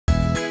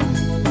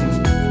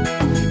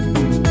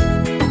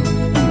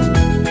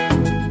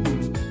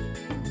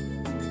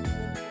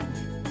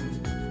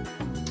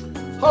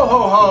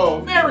ho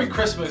ho! Merry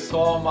Christmas to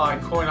all my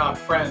Coin-Op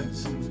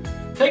friends.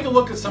 Take a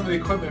look at some of the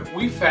equipment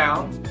we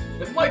found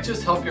that might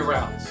just help your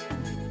routes.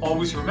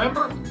 Always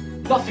remember,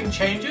 nothing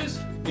changes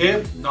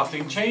if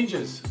nothing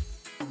changes.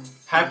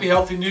 Happy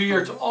Healthy New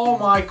Year to all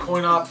my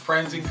Coin-Op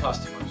friends and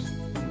customers.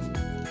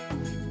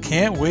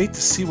 Can't wait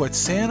to see what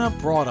Santa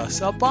brought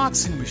us. A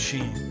boxing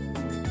machine.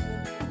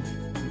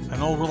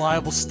 An old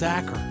reliable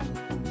stacker.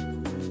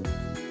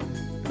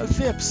 A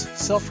Vips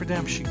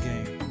self-redemption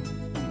game.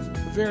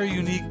 A very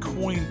unique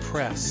coin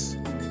press.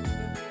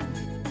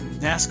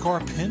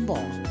 NASCAR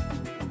pinball.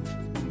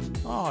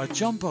 A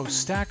jumbo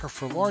stacker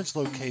for large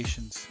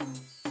locations.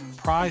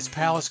 Prize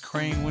Palace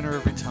crane, winner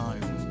every time.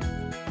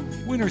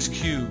 Winner's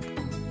cube.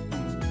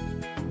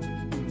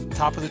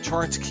 Top of the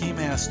charts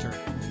Keymaster.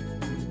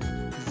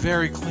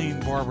 Very clean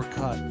barber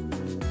cut.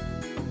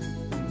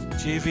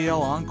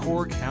 JVL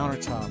Encore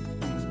countertop.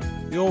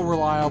 The old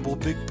reliable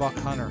Big Buck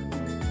Hunter.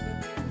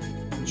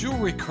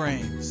 Jewelry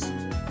cranes.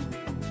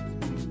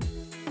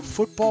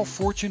 Football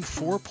Fortune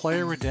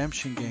 4-player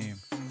redemption game.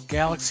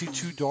 Galaxy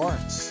 2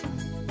 darts.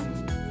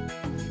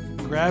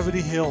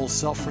 Gravity Hill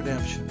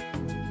self-redemption.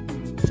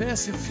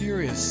 Fast and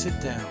Furious sit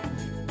down.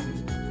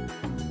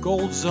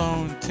 Gold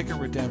Zone ticket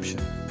redemption.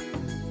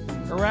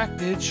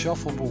 Arachnid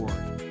shuffleboard.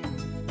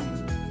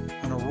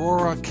 An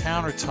Aurora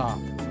countertop.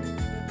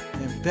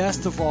 And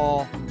best of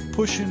all,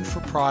 pushing for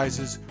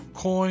prizes,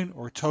 coin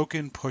or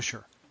token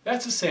pusher.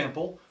 That's a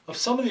sample of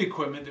some of the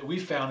equipment that we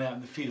found out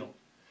in the field.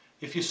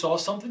 If you saw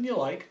something you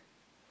like,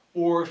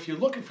 or if you're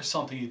looking for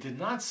something you did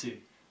not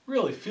see,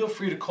 really feel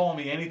free to call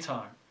me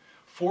anytime.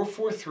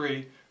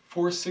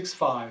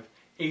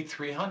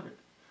 443-465-8300.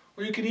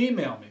 Or you can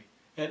email me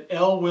at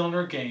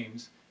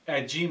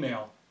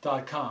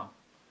lwilnergames@gmail.com.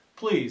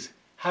 Please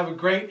have a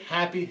great,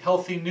 happy,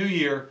 healthy New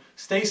Year.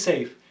 Stay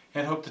safe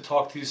and hope to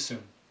talk to you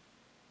soon.